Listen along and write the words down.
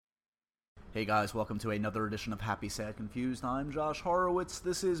Hey guys, welcome to another edition of Happy, Sad, Confused. I'm Josh Horowitz.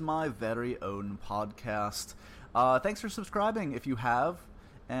 This is my very own podcast. Thanks for subscribing if you have,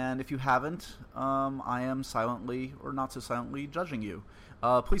 and if you haven't, I am silently, or not so silently, judging you.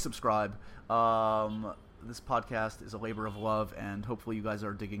 Please subscribe. This podcast is a labor of love, and hopefully you guys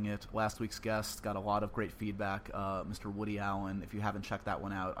are digging it. Last week's guest got a lot of great feedback, Mr. Woody Allen. If you haven't checked that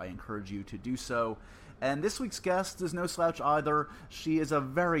one out, I encourage you to do so. And this week's guest is no slouch either. She is a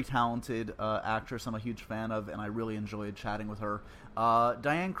very talented actress I'm a huge fan of, and I really enjoyed chatting with her.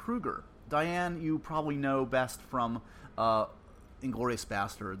 Diane Kruger. Diane, you probably know best from Inglorious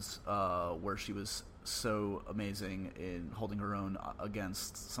Bastards, where she was so amazing in holding her own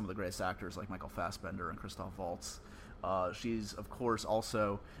against some of the greatest actors like Michael Fassbender and Christoph Waltz. She's, of course,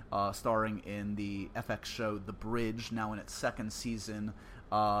 also starring in the FX show The Bridge, now in its second season.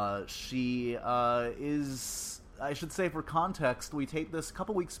 She is, I should say for context, we taped this a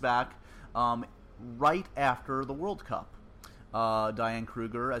couple weeks back, right after the World Cup. Diane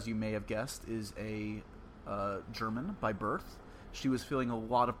Kruger, as you may have guessed, is a German by birth. She was feeling a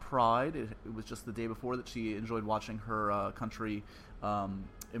lot of pride. It was just the day before that she enjoyed watching her country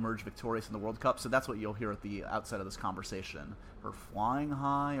emerge victorious in the World Cup. So that's what you'll hear at the outset of this conversation. Her flying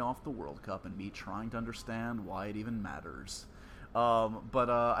high off the World Cup and me trying to understand why it even matters. But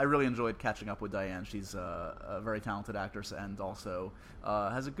I really enjoyed catching up with Diane. She's a very talented actress and also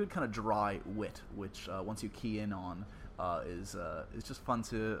has a good kind of dry wit, which once you key in on, is just fun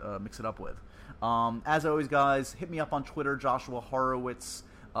to mix it up with. As always, guys, hit me up on Twitter, Joshua Horowitz.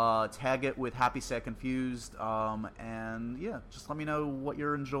 Tag it with Happy, Sad, Confused. And yeah, just let me know what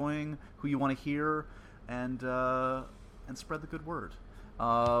you're enjoying, who you want to hear, and spread the good word.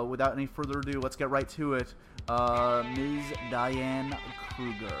 Without any further ado, let's get right to it. Ms. Diane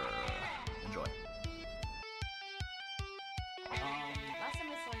Kruger. Enjoy. Last time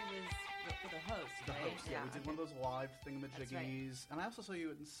I saw you was for the host, The right? host, yeah. We did one of those live thingamajiggies. Right. And I also saw you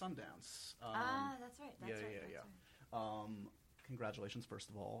in Sundance. That's right. That's right. Congratulations, first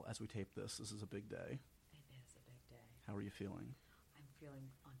of all, as we tape this. This is a big day. It is a big day. How are you feeling? I'm feeling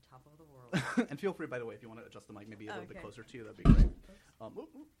on top of the world. And feel free, by the way, if you want to adjust the mic maybe a little bit closer to you, that'd be great.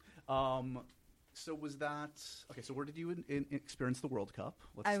 So was that okay? So where did you experience the World Cup?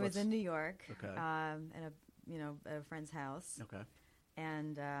 I was in New York, okay. at a friend's house. Okay.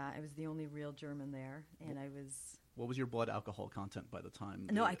 And I was the only real German there, and I was. What was your blood alcohol content by the time?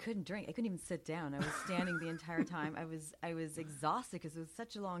 No, I couldn't drink. I couldn't even sit down. I was standing the entire time. I was exhausted because it was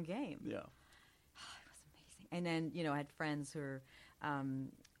such a long game. Yeah. It was amazing. And then I had friends who are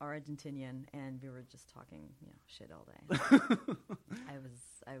Argentinian, and we were just talking shit all day.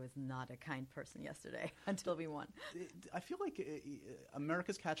 I was not a kind person yesterday until we won. I feel like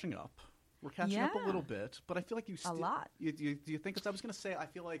America's catching up. We're catching up a little bit, but I feel like you still... A lot. Do you think... Because I was going to say, I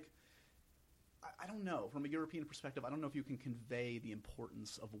feel like... I don't know. From a European perspective, I don't know if you can convey the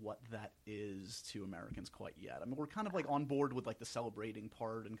importance of what that is to Americans quite yet. I mean, we're kind of like on board with like the celebrating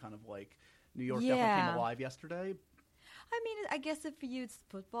part and kind of like New York definitely came alive yesterday. I mean, I guess for you it's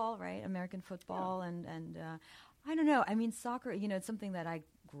football, right? American football, and I don't know. I mean, soccer, it's something that I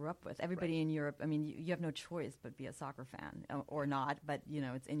grew up with. Everybody in Europe, I mean, you have no choice but be a soccer fan or not, but,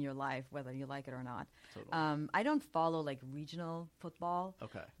 it's in your life whether you like it or not. Totally. I don't follow, like, regional football.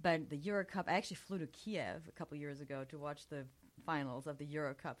 Okay. But the Euro Cup, I actually flew to Kiev a couple years ago to watch the finals of the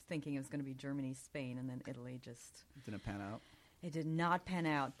Euro Cup, thinking it was going to be Germany, Spain, and then Italy just... Didn't pan out? It did not pan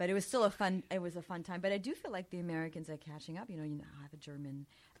out, but it was still a fun time. But I do feel like the Americans are catching up. You have a German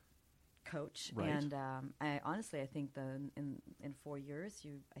coach, right. And I think in 4 years,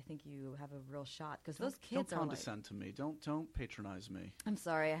 I think you have a real shot because those kids don't condescend to me. Don't patronize me. I'm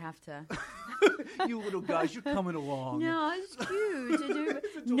sorry, I have to. You little guys, you're coming along. No, it's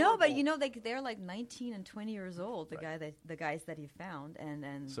cute. No, but they're like 19 and 20 years old. The guys that he found,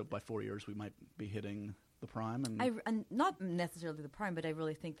 and so by 4 years we might be hitting the prime, and not necessarily the prime, but I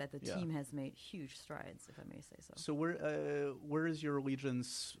really think that the team has made huge strides, if I may say so. So where is your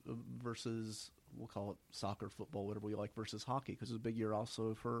allegiance versus, we'll call it soccer, football, whatever you like, versus hockey? Because it's a big year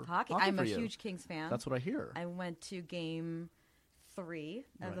also for hockey. I'm for a you. huge Kings fan. That's what I hear. I went to game 3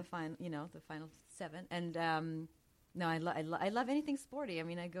 of the final, the final 7, and no, I love anything sporty. I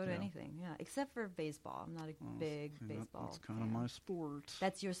mean, I go to anything, except for baseball. I'm not a big baseball. That's kind of my sport.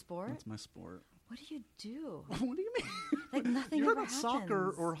 That's your sport? That's my sport. What do you do? What do you mean? Like nothing you ever heard about happens.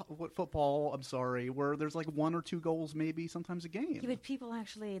 soccer or football, I'm sorry, where there's like 1 or 2 goals maybe, sometimes a game. Yeah, but people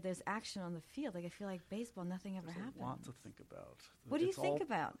actually, there's action on the field. Like I feel like baseball, nothing ever happens. A lot to think about. What do you think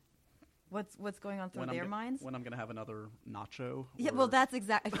about? What's going on through their minds? When I'm going to have another nacho. Yeah, well, that's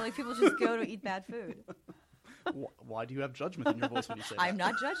exactly. I feel like people just go to eat bad food. Why do you have judgment in your voice when you say that? I'm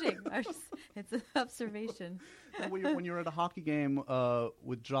not judging. I'm just It's an observation. When you're at a hockey game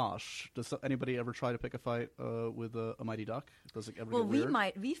with Josh, does anybody ever try to pick a fight with a Mighty Duck? Does it ever Well, get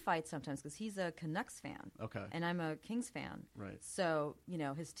weird? we fight sometimes because he's a Canucks fan. Okay. And I'm a Kings fan. Right. So,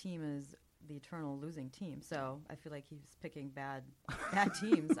 his team is the eternal losing team. So I feel like he's picking bad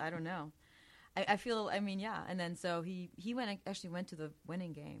teams. I don't know. I feel, yeah. And then so he actually went to the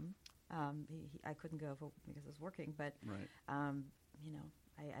winning game. I couldn't go because I was working, but, right.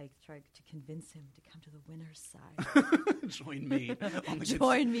 I tried to convince him to come to the winner's side. Join me on the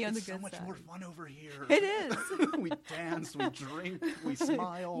Join me on the it's good so much side. more fun over here. It is. We dance, we drink, we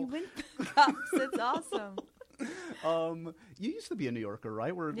smile. You win cups. It's awesome. You used to be a New Yorker,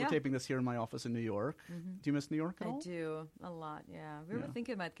 right? We're taping this here in my office in New York. Mm-hmm. Do you miss New York at all? I do a lot. Yeah, we were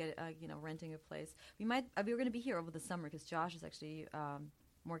thinking about renting a place. We were going to be here over the summer because Josh is actually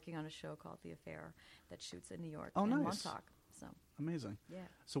working on a show called The Affair that shoots in New York. Oh, in nice. Montauk. So amazing. Yeah.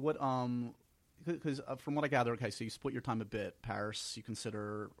 So what? Because from what I gather, okay, so you split your time a bit. Paris, you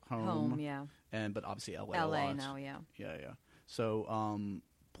consider home. Home, yeah. But obviously LA. LA a lot. now, yeah. Yeah. So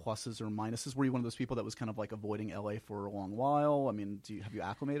pluses or minuses? Were you one of those people that was kind of like avoiding LA for a long while? I mean, have you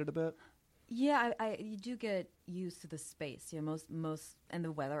acclimated a bit? Yeah, you do get used to the space, most and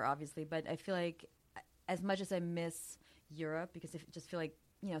the weather, obviously. But I feel like as much as I miss Europe, because I just feel like,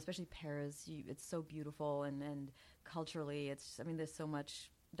 especially Paris, it's so beautiful and culturally, there's so much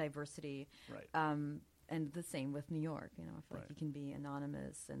diversity. Right. And the same with New York. I feel like you can be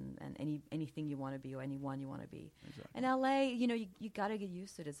anonymous and anything you want to be or anyone you want to be. Exactly. And LA, you got to get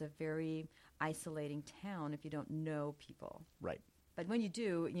used to it. It's a very isolating town if you don't know people. Right. But when you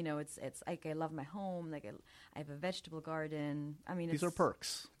do, it's like I love my home. Like I have a vegetable garden. These are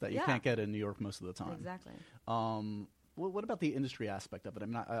perks that you can't get in New York most of the time. Exactly. What about the industry aspect of it?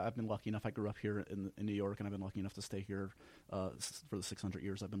 I've been lucky enough. I grew up here in New York, and I've been lucky enough to stay here for the 600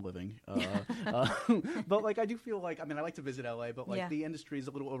 years I've been living. But I do feel like I like to visit LA, but the industry is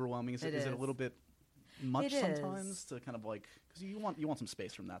a little overwhelming. Is it a little bit much sometimes to kind of because you want some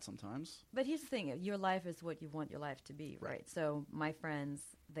space from that sometimes? But here's the thing: your life is what you want your life to be, right? So my friends,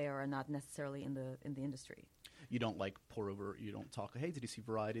 they are not necessarily in the industry. You don't pour over. You don't talk. Hey, did you see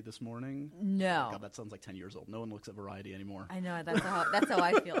Variety this morning? No. God, that sounds like 10 years old. No one looks at Variety anymore. I know that's how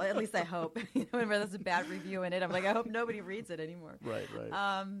I feel. At least I hope. Whenever there's a bad review in it, I'm like, I hope nobody reads it anymore. Right.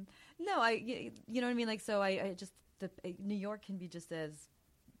 No, you know what I mean. So I just New York can be just as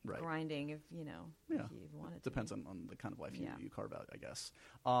grinding if you want it. Depends on the kind of life you carve out, I guess.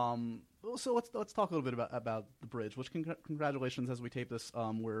 So let's talk a little bit about The Bridge. Which congratulations, as we tape this,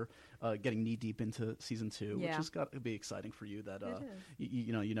 we're getting knee deep into season 2, which has got to be exciting for you. That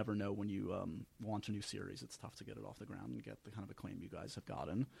you never know when you launch a new series. It's tough to get it off the ground and get the kind of acclaim you guys have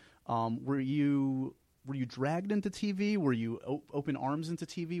gotten. Were you dragged into TV? Were you open arms into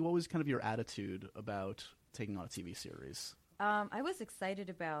TV? What was kind of your attitude about taking on a TV series? I was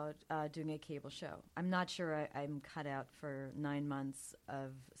excited about doing a cable show. I'm not sure I'm cut out for 9 months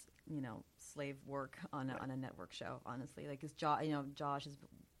of slave work on a network show. Honestly, because Josh has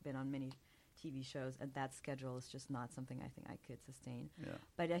been on many TV shows, and that schedule is just not something I think I could sustain. Yeah.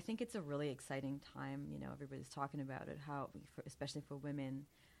 But I think it's a really exciting time. Everybody's talking about it. How, especially for women,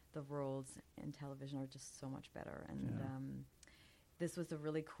 the roles in television are just so much better. And this was a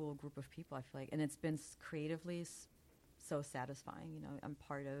really cool group of people. I feel like, and it's been creatively so satisfying. I'm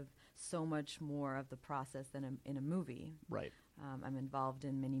part of so much more of the process than in a movie. Right. I'm involved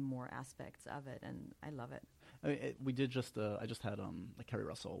in many more aspects of it, and I love it. We did just. I just had Kerry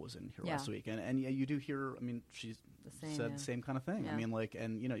Russell was in here last week, and you do hear. She said the same kind of thing.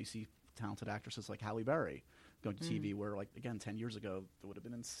 Yeah. You see talented actresses like Halle Berry going to TV, where again 10 years ago it would have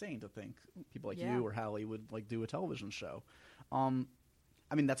been insane to think people like you or Halle would do a television show.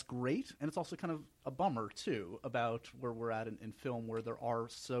 That's great, and it's also kind of a bummer, too, about where we're at in film, where there are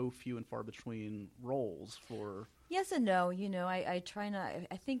so few and far between roles for... Yes and no. I try not...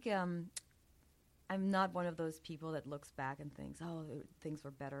 I think I'm not one of those people that looks back and thinks, oh, things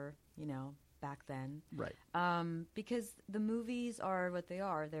were better, back then. Right. Because the movies are what they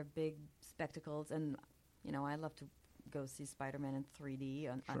are. They're big spectacles, and, I love to go see Spider-Man in 3D.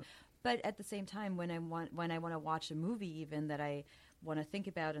 Sure. But at the same time, when I want to watch a movie even that I want to think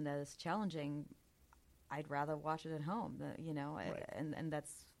about and that is challenging, I'd rather watch it at home. Right. And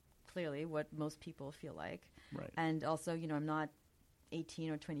that's clearly what most people feel like. Right. And also, I'm not 18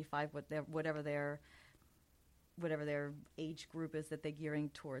 or 25, whatever their age group is that they're gearing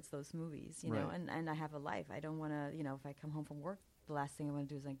towards those movies. And I have a life. I don't want to. If I come home from work, the last thing I want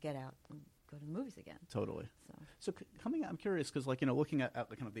to do is get out and go to the movies again. Totally. So Coming, I'm curious because, like, looking at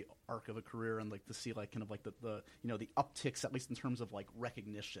the kind of the arc of a career and like to see like kind of like the the upticks, at least in terms of like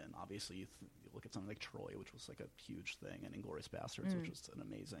recognition. Obviously, you look at something like Troy, which was like a huge thing, and Inglorious Bastards, which was an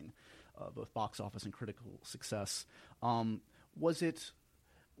amazing both box office and critical success. Was it?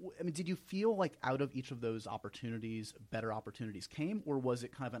 I mean, did you feel like out of each of those opportunities, better opportunities came, or was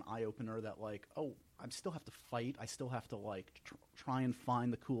it kind of an eye opener that like, oh, I still have to fight, I still have to like try and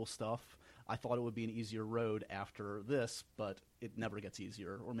find the cool stuff. I thought it would be an easier road after this, but it never gets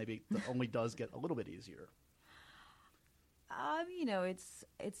easier, or maybe it only does get a little bit easier.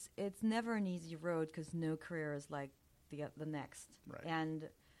 It's never an easy road because no career is like the next, right. And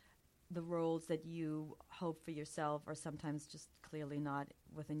the roles that you hope for yourself are sometimes just clearly not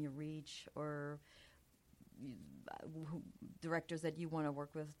within your reach, or directors that you want to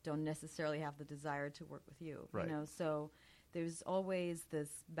work with don't necessarily have the desire to work with you. Right. So there's always this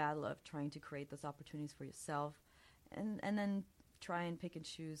battle of trying to create those opportunities for yourself, and then try and pick and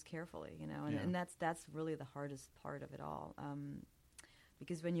choose carefully, and that's really the hardest part of it all.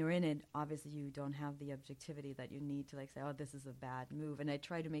 Because when you're in it, obviously you don't have the objectivity that you need to like say, oh, this is a bad move. And I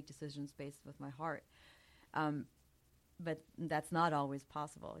try to make decisions based with my heart. But that's not always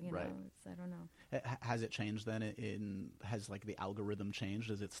possible, right. I don't know. Has it changed then? Has like the algorithm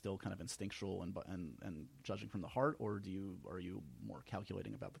changed? Is it still kind of instinctual and judging from the heart, or are you more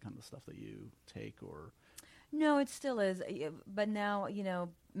calculating about the kind of stuff that you take, or? No, it still is. But now,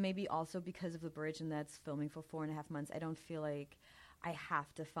 maybe also because of The Bridge, and that's filming for 4.5 months, I don't feel like I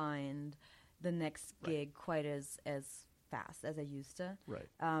have to find the next gig quite as fast as I used to. Right.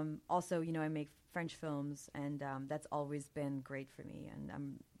 Also, I make French films, and that's always been great for me.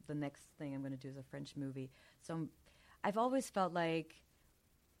 And the next thing I'm going to do is a French movie. So I've always felt like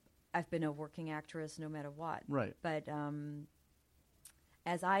I've been a working actress no matter what. Right. But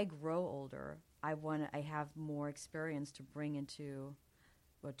as I grow older, I have more experience to bring to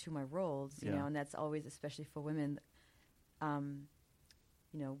my roles, and that's always, especially for women,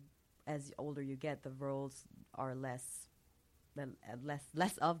 as older you get, the roles are less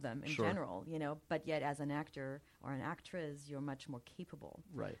of them in Sure. general, but yet as an actor or an actress, you're much more capable.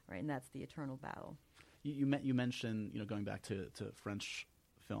 Right. Right. And that's the eternal battle. You mentioned, going back to French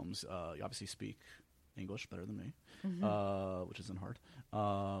films, you obviously speak English better than me, which isn't hard.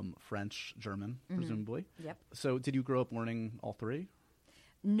 French, German, presumably. Yep. So did you grow up learning all three?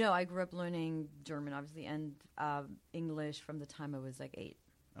 No, I grew up learning German, obviously, and English from the time I was like 8.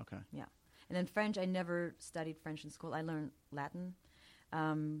 Okay. Yeah. And then French, I never studied French in school. I learned Latin,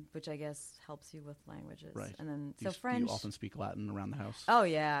 which I guess helps you with languages. Right. And then Do French. you often speak Latin around the house? Oh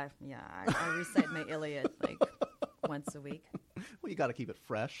yeah. I recite my Iliad like once a week. Well, you got to keep it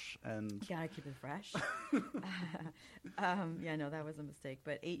fresh, and You gotta keep it fresh. No, that was a mistake.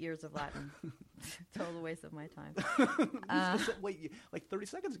 But 8 years of Latin, total waste of my time. Wait, like 30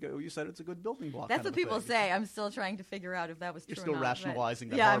 seconds ago, you said it's a good building block. That's kind what of people thing. say. I'm still trying to figure out if that was You're true still or not. rationalizing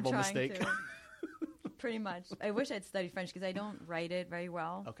that yeah, horrible I'm trying mistake. To. Pretty much. I wish I'd studied French because I don't write it very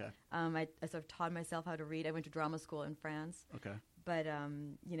well. Okay. I sort of taught myself how to read. I went to drama school in France. Okay. But,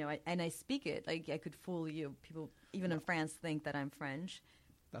 I speak it. Like, I could fool you. People, even in France, think that I'm French.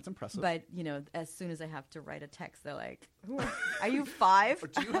 That's impressive. But, as soon as I have to write a text, they're like, are you 5? Or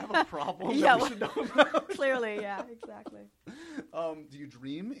do you have a problem Yeah, that we should know about? Clearly, yeah, exactly. Do you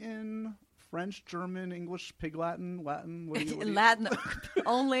dream in French, German, English, Pig Latin? What do you, In Latin.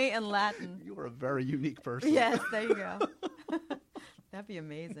 Only in Latin. You are a very unique person. Yes, there you go. That'd be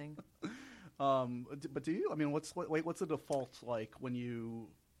amazing. But do you? I mean, what's the default like when you?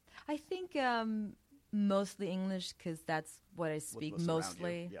 I think mostly English because that's what I speak what's around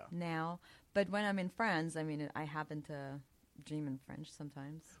mostly you, yeah. now. But when I'm in France, I mean, I happen to dream in French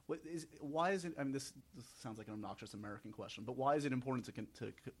sometimes. Why is it? I mean, this sounds like an obnoxious American question, but why is it important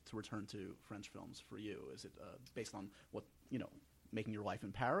to return to French films for you? Is it based on what making your life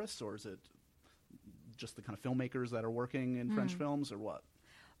in Paris, or is it just the kind of filmmakers that are working in French films, or what?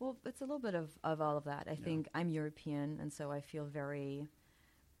 Well, it's a little bit of all of that. I think I'm European, and so I feel very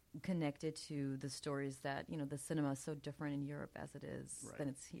connected to the stories that, the cinema is so different in Europe as it is than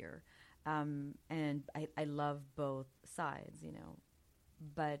it's here. And I love both sides,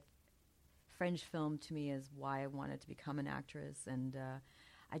 But French film to me is why I wanted to become an actress, and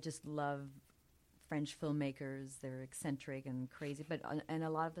I just love French filmmakers. They're eccentric and crazy, and a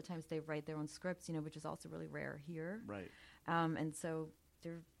lot of the times they write their own scripts, which is also really rare here. Right. And so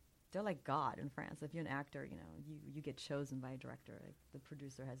they're they're like God in France. If you're an actor, you get chosen by a director. Like, the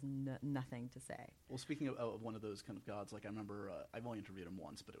producer has nothing to say. Well, speaking of one of those kind of gods, like I remember I've only interviewed him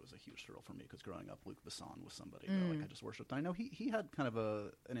once, but it was a huge thrill for me because growing up, Luc Besson was somebody that, like I just worshipped. And I know he had kind of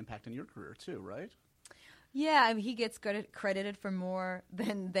an impact in your career too, right? Yeah, I mean, he gets credited for more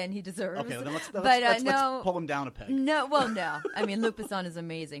than he deserves. Okay, then let's pull him down a peg. No. I mean, Luc Besson is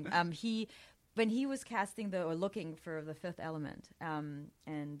amazing. When he was casting or looking for The Fifth Element,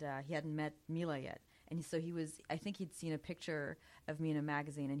 and he hadn't met Mila yet, and so he was. I think he'd seen a picture of me in a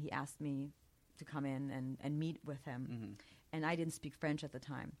magazine, and he asked me to come in and meet with him, and I didn't speak French at the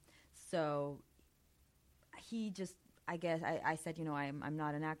time, so he just. I guess I said, I'm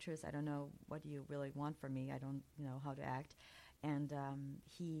not an actress. I don't know what you really want from me. I don't know how to act, and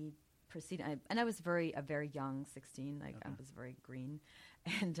he proceeded. And I was a very young 16. Like I was very green.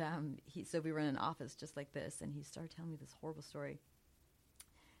 And so we were in an office just like this, and he started telling me this horrible story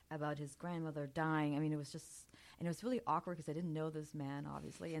about his grandmother dying. I mean, it was really awkward because I didn't know this man,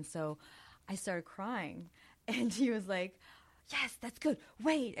 obviously. And so I started crying, and he was like, yes, that's good.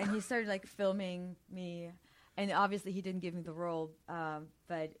 Wait. And he started like filming me. And obviously he didn't give me the role,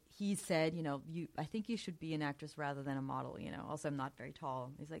 but he said, I think you should be an actress rather than a model, Also, I'm not very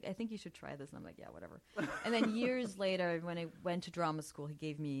tall. He's like, I think you should try this. And I'm like, yeah, whatever. And then years later, when I went to drama school, he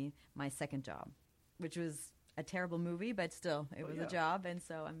gave me my second job, which was a terrible movie, but still, it was a job. And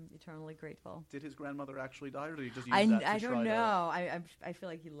so I'm eternally grateful. Did his grandmother actually die, or did he just use that to I don't know. I feel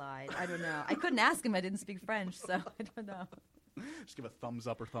like he lied. I don't know. I couldn't ask him. I didn't speak French, so I don't know. Just give a thumbs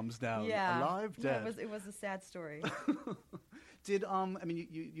up or thumbs down. Yeah. Alive, dead. Yeah, it was a sad story. Did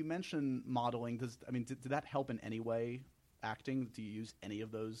you mentioned modeling. Did that help in any way? Acting? Do you use any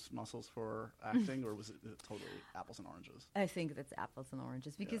of those muscles for acting, or was it totally apples and oranges? I think that's apples and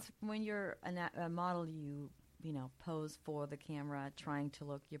oranges because when you're a model, you pose for the camera, trying to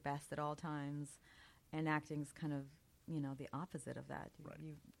look your best at all times, and acting's kind of the opposite of that. Right.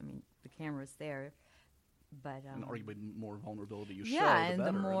 The camera's there. But and arguably more vulnerability you show, and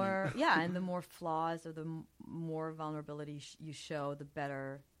the better. And the more flaws or the more vulnerability you show, the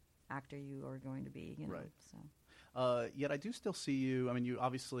better actor you are going to be. Right. So. Yet I do still see you. I mean, you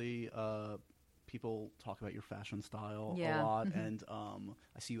obviously people talk about your fashion style a lot, and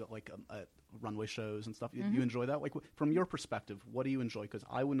I see you at runway shows and stuff. You enjoy that? Like from your perspective, what do you enjoy? Because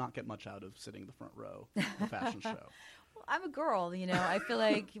I would not get much out of sitting in the front row of a fashion show. I'm a girl, I feel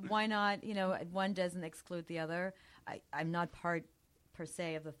like why not, one doesn't exclude the other. I'm not part per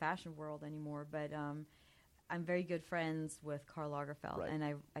se of the fashion world anymore, but I'm very good friends with Karl Lagerfeld, right. and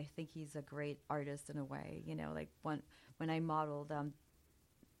I think he's a great artist in a way. Like when I modeled,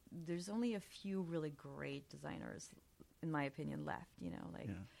 there's only a few really great designers, in my opinion, left.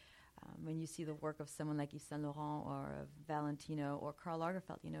 When you see the work of someone like Yves Saint Laurent or Valentino or Karl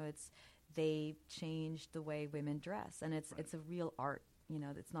Lagerfeld, they changed the way women dress, and it's a real art.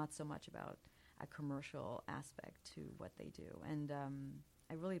 It's not so much about a commercial aspect to what they do, and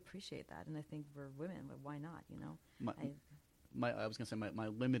I really appreciate that. And I think for women, why not? I was going to say my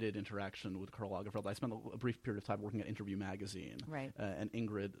limited interaction with Karl Lagerfeld. I spent a brief period of time working at Interview magazine, right? And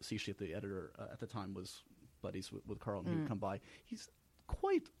Ingrid Seesheet, the editor at the time, was buddies with Karl, and he would come by. He's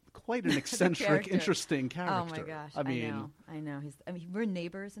quite an eccentric, interesting character. Oh my gosh! I know. We're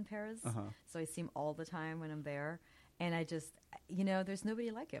neighbors in Paris, so I see him all the time when I'm there, and I just, there's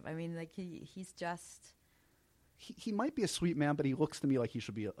nobody like him. He's just. He might be a sweet man, but he looks to me like he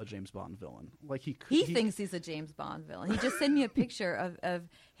should be a James Bond villain. Like he thinks he's a James Bond villain. He just sent me a picture of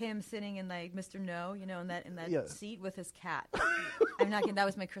him sitting in like Mr. No, in that seat with his cat. I'm not kidding. That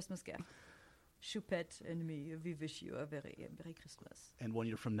was my Christmas gift. Choupette and me, we wish you a very, very Christmas. And 1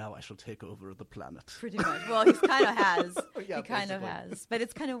 year from now, I shall take over the planet. Pretty much. Well, he kind of has. Yeah, he kind of has. But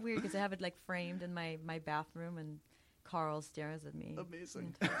it's kind of weird because I have it like framed in my bathroom, and Carl stares at me.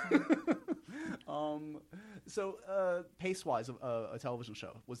 Amazing. So pace-wise, a television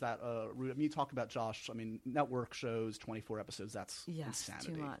show, was that you talk about Josh, network shows, 24 episodes, that's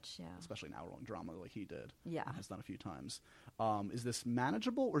insanity. Too much, yeah. Especially an hour-long drama like he did. Yeah. And has done a few times. Is this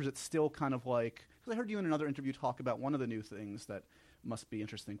manageable, or is it still kind of like, because I heard you in another interview talk about one of the new things that must be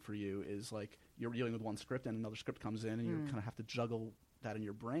interesting for you is like you're dealing with one script and another script comes in and you kind of have to juggle that in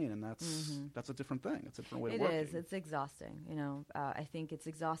your brain, and that's a different thing. It's a different way of working. It is. It's exhausting. I think it's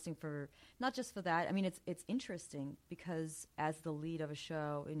exhausting for not just for that. It's interesting because as the lead of a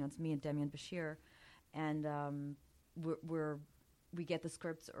show, it's me and Demian Bashir, and we get the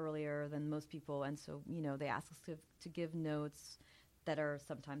scripts earlier than most people, and so they ask us to give notes that are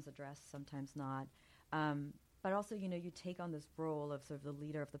sometimes addressed, sometimes not. but also, you take on this role of sort of the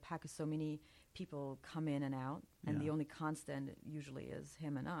leader of the pack, because so many people come in and out, and the only constant usually is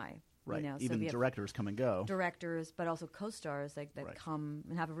him and I. Right. So Even we have directors come and go. directors, but also co-stars that come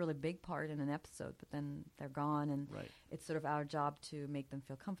and have a really big part in an episode, but then they're gone, and it's sort of our job to make them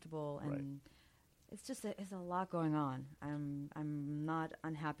feel comfortable. And it's just it's a lot going on. I'm not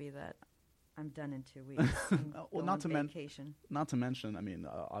unhappy that I'm done in 2 weeks. Well, not to mention, I mean,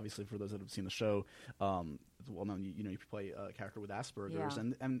 obviously for those that have seen the show, well known, you play a character with Asperger's,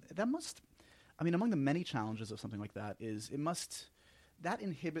 and that must, I mean, among the many challenges of something like that is that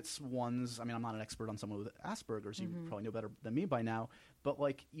inhibits one's, I mean, I'm not an expert on someone with Asperger's, you probably know better than me by now, but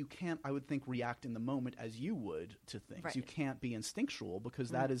like you can't, I would think, react in the moment as you would to things. Right. You can't be instinctual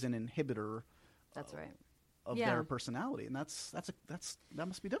because that is an inhibitor. That's right. Of their personality, and that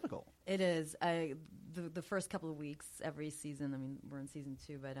must be difficult. It is. The first couple of weeks every season, I mean, we're in season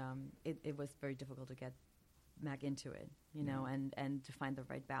 2, but it was very difficult to get back into it, and to find the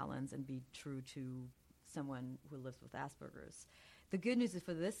right balance and be true to someone who lives with Asperger's. The good news is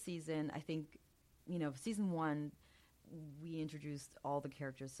for this season, I think, season 1, we introduced all the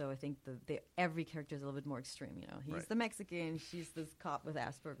characters, so I think every character is a little bit more extreme. He's the Mexican, she's this cop with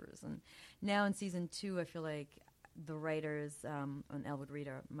Asperger's, and now in season 2, I feel like the writers, and Elwood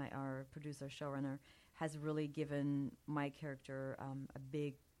Reader, our producer, showrunner, has really given my character a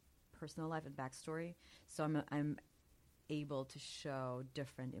big personal life and backstory. So I'm able to show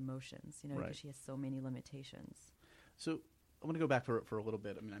different emotions, because she has so many limitations. So I want to go back for a little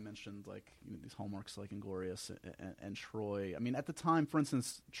bit. I mean, I mentioned these hallmarks like Inglorious and Troy. I mean, at the time, for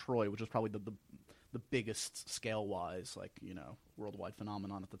instance, Troy, which was probably the biggest scale-wise, worldwide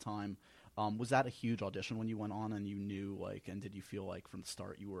phenomenon at the time. Was that a huge audition when you went on and you knew and did you feel like from the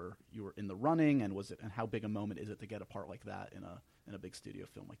start you were in the running, and and how big a moment is it to get a part like that in a big studio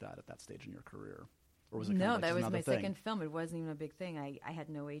film like that at that stage in your career? Or was it that was my second film. It wasn't even a big thing. I had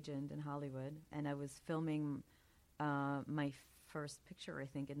no agent in Hollywood, and I was filming my first picture, I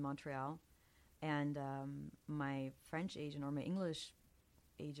think, in Montreal, and my French agent or my English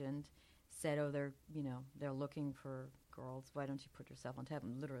agent said, "Oh, they're looking for girls. Why don't you put yourself on tap?"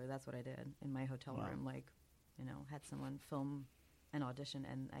 And literally, that's what I did in my hotel room. Had someone film an audition,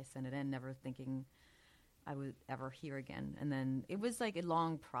 and I sent it in, never thinking I would ever hear again. And then it was a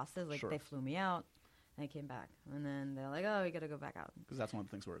long process. They flew me out. And I came back, and then they're like, "Oh, you got to go back out." Because that's one of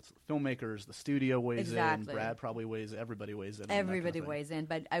the things where it's filmmakers, the studio weighs in, Brad probably weighs, everybody weighs in. Everybody weighs in,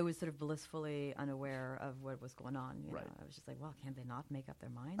 but I was sort of blissfully unaware of what was going on. You know? I was just like, "Well, can't they not make up their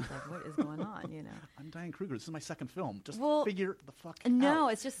minds? What is going on?" I'm Diane Kruger. This is my second film. Just figure the fuck out. No,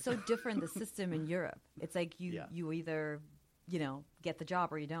 it's just so different, the system in Europe. It's like you either get the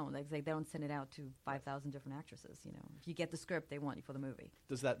job or you don't. They don't send it out to 5,000 different actresses. If you get the script, they want you for the movie.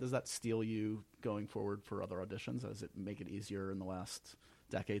 Does that steal you going forward for other auditions? Does it make it easier in the last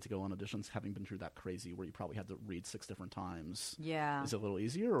decade to go on auditions, having been through that crazy where you probably had to read 6 different times? Yeah. Is it a little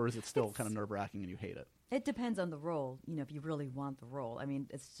easier, or is it still kind of nerve-wracking and you hate it? It depends on the role. If you really want the role. I mean,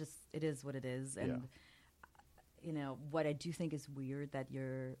 it is what it is. And what I do think is weird that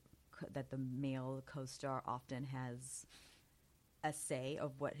the male co-star often has a say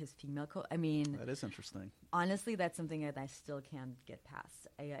of what his female that is interesting. Honestly, that's something that I still can't get past.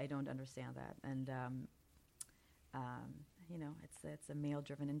 I don't understand that, and it's a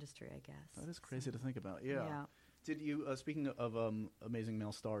male-driven industry, I guess. That is crazy to think about. Yeah. Did you, speaking of amazing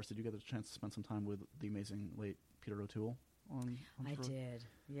male stars, did you get a chance to spend some time with the amazing late Peter O'Toole? I did.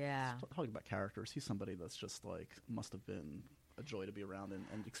 Yeah. Talking about characters, he's somebody that's just must have been a joy to be around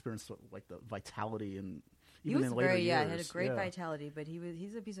and experience the vitality and. He was he had a great vitality, but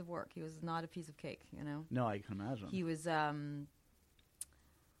he's a piece of work. He was not a piece of cake, No, I can imagine. He was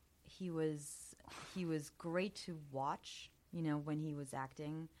great to watch, when he was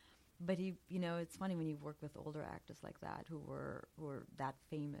acting, but it's funny when you work with older actors like that who were that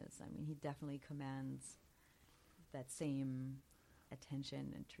famous. I mean, he definitely commands that same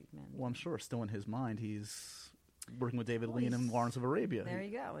attention and treatment. Well, I'm sure still in his mind he's working with David Lean and Lawrence of Arabia. There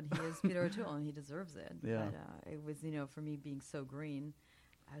you go. And he is Peter O'Toole, and he deserves it. Yeah. But it was, for me being so green,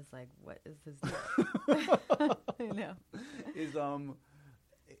 I was like, what is this deal? Is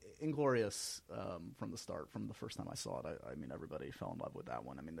Inglorious from the start, from the first time I saw it. I mean, everybody fell in love with that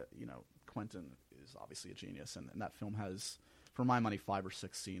one. I mean, Quentin is obviously a genius, and that film has, for my money, 5 or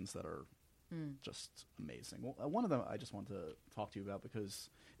 6 scenes that are just amazing. Well, one of them I just wanted to talk to you about because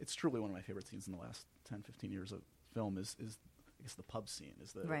it's truly one of my favorite scenes in the last 10, 15 years of film is I guess the pub scene.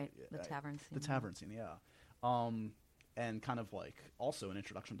 The tavern scene. The tavern scene, yeah. and kind of like also an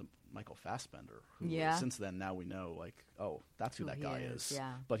introduction to Michael Fassbender, who Yeah. since then now we know like, oh, that's who that he guy is,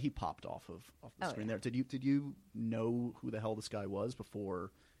 yeah. But he popped off the Oh, screen yeah. there. Did you know who the hell this guy was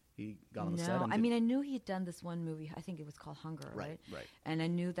before he got on the set? No, And I mean, I knew he'd done this one movie. I think it was called Hunger, right? Right. And I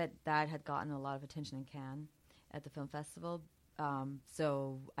knew that had gotten a lot of attention in Cannes at the film festival.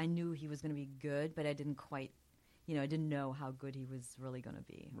 So I knew he was going to be good, but I didn't quite, I didn't know how good he was really going to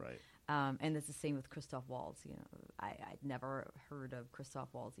be. Right. And it's the same with Christoph Waltz. I'd never heard of Christoph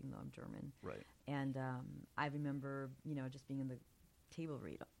Waltz, even though I'm German. Right. And I remember, just being in the table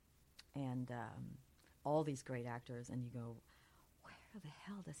read and all these great actors, and you go, where the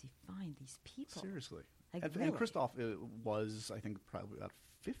hell does he find these people? Seriously. Like, And really? Christoph was, I think, probably about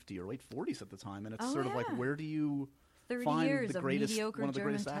 50 or late 40s at the time, and it's Oh, sort of like, yeah. where do you 30 find years the of greatest, mediocre one of the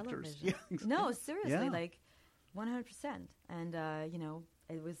German greatest actors? television. Yeah, No, seriously, Yeah. like 100%. And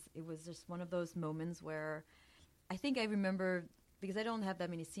it was just one of those moments where I think I remember, because I don't have that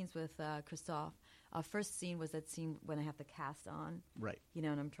many scenes with Christoph. Our first scene was that scene when I have the cast on, Right. and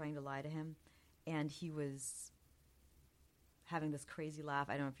I'm trying to lie to him, and he was having this crazy laugh.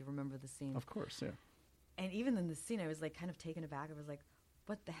 I don't know if you remember the scene. Of course, yeah. And even in the scene, I was like kind of taken aback. I was like,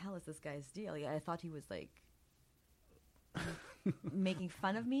 what the hell is this guy's deal? I thought he was like making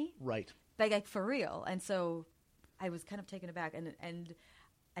fun of me. Right. Like for real. And so I was kind of taken aback, and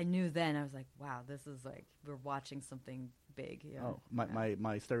I knew then, I was like, wow, this is like, we're watching something big here. Oh, my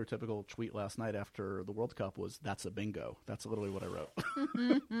stereotypical tweet last night after the World Cup was, "That's a bingo." That's literally what I wrote.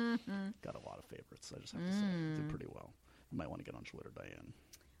 Got a lot of favorites, I just have to say. Did pretty well. You might want to get on Twitter, Diane.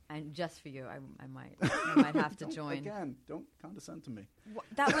 And just for you, I might have to join. Again, don't condescend to me.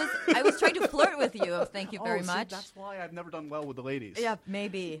 I was trying to flirt with you. Thank you very much. That's why I've never done well with the ladies. Yeah,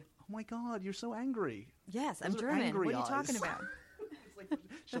 maybe. Oh my God, you're so angry. Yes, Those I'm are German. angry What are you eyes. talking about? It's like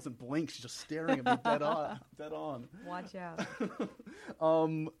she doesn't blink; she's just staring at me dead on. Watch out.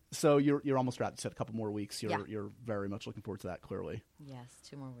 So you're almost wrapped. You said a couple more weeks. Yeah. You're very much looking forward to that. Clearly. Yes,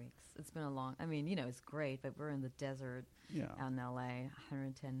 2 more weeks. It's been a long. I mean, it's great, but we're in the desert Yeah. out in LA,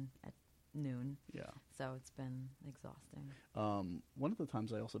 110 at noon. Yeah. So it's been exhausting. One of the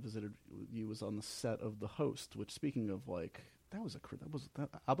times I also visited you was on the set of The Host. Which, speaking of like, that was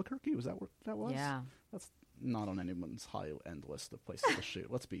Albuquerque. Was that where that was? Yeah. That's not on anyone's high end list of places to shoot.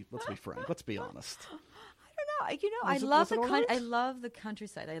 Let's be frank. Let's be honest. I don't know. I Was it- love was it the all right? I love the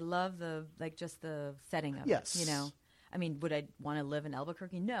countryside. I love the just the setting of Yes. it. I mean, would I want to live in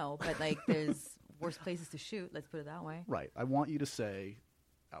Albuquerque? No, but like, there's worse places to shoot. Let's put it that way. Right. I want you to say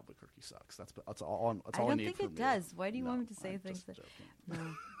Albuquerque sucks. That's all. That's I all don't need think from it you. does. Why do you No, want me to say I'm things just that? joking.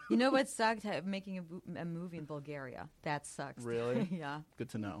 No. You know what sucked? Making a movie in Bulgaria. That sucks. Really? Yeah. Good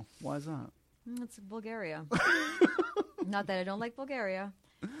to know. Why is that? It's Bulgaria. Not that I don't like Bulgaria,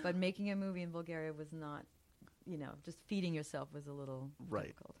 but making a movie in Bulgaria was not, just feeding yourself was a little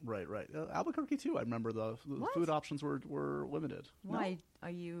difficult. Right. Albuquerque too. I remember the What? food options were limited. No? Why are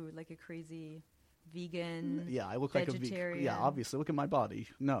you like a crazy vegan? Yeah, I look like a vegan. vegetarian? Yeah, obviously. Look at my body.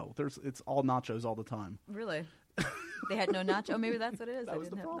 No, it's all nachos all the time. Really? They had no nacho. Oh, maybe that's what it is. That They was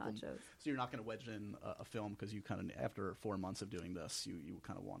the didn't have problem. nachos. So you're not going to wedge in a film because you kind of, after 4 months of doing this, you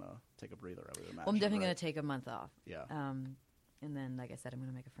kind of want to take a breather. I would imagine. Well, I'm definitely right? going to take a month off. Yeah. And then, like I said, I'm going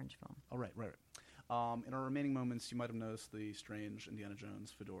to make a French film. Oh, right. In our remaining moments, you might have noticed the strange Indiana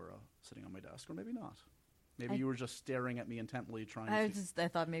Jones fedora sitting on my desk, or maybe not. Maybe you were just staring at me intently, trying to I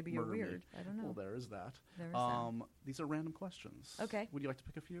thought maybe you're murder me. weird. I don't know. Well, there is that. There is that. These are random questions. Okay. Would you like to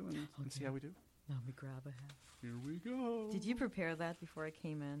pick a few and see how we do? Let me grab a hat. Here we go. Did you prepare that before I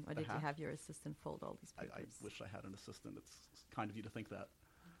came in, or did you hat? have your assistant fold all these I papers? wish I had an assistant. It's kind of you to think that.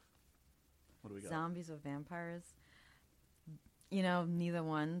 What do we got? Zombies or vampires? Neither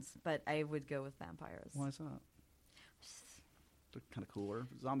ones, but I would go with vampires. Why is that? They're kind of cooler.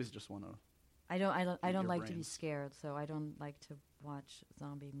 Zombies just want to. I don't your like to be brains. scared, so I don't like to watch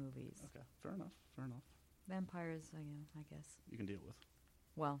zombie movies. Okay, fair enough. Vampires, I guess. You can deal with.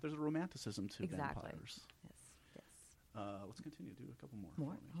 Well, There's a romanticism to Exactly. vampires. yes. Let's continue. Do a couple more.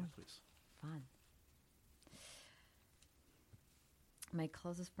 More? For me. Yeah, Oh. please. Fun. My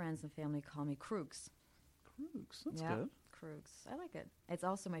closest friends and family call me Krugs. Krugs, that's Yeah, good. Krugs. I like it. It's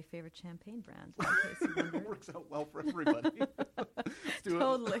also my favorite champagne brand. In case you It wondered. works out well for everybody. Let's do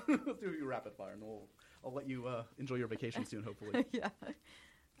Totally. Let's do your rapid fire, and I'll let you enjoy your vacation soon, hopefully. Yeah.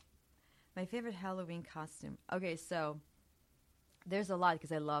 My favorite Halloween costume. Okay, so there's a lot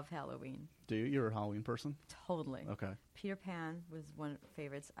because I love Halloween. Do you? You're a Halloween person? Totally. Okay. Peter Pan was one of my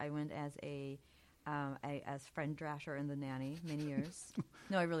favorites. I went as as Fred Drescher in The Nanny many years.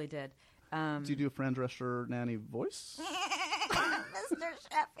 No, I really did. Do you do a Fran Drescher nanny voice? Mr.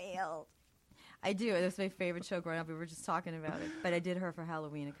 Sheffield. I do. It was my favorite show growing up. We were just talking about it. But I did her for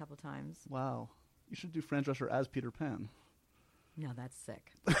Halloween a couple times. Wow. You should do Fran Drescher as Peter Pan. No, that's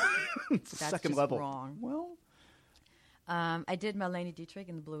sick. It's That's second just level. wrong. Well, I did Marlene Dietrich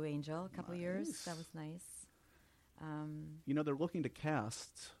in The Blue Angel a couple years. Nice. That was nice. they're looking to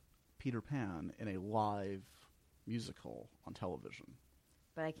cast Peter Pan in a live musical on television.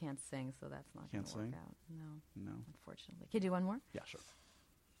 But I can't sing, so that's not going Can't to work sing? out. No, No? unfortunately. Can you do one more? Yeah, sure.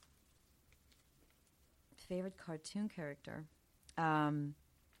 Favorite cartoon character?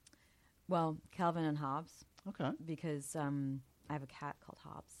 Well, Calvin and Hobbes, Okay. because I have a cat called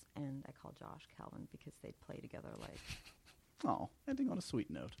Hobbes, and I call Josh Calvin because they play together like... Oh, ending on a sweet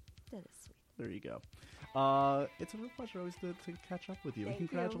note. That is sweet. There you go. It's a real pleasure always to catch up with you. Thank And you.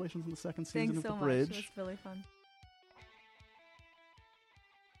 congratulations on the second season Thanks of so The much. Bridge. It was really fun.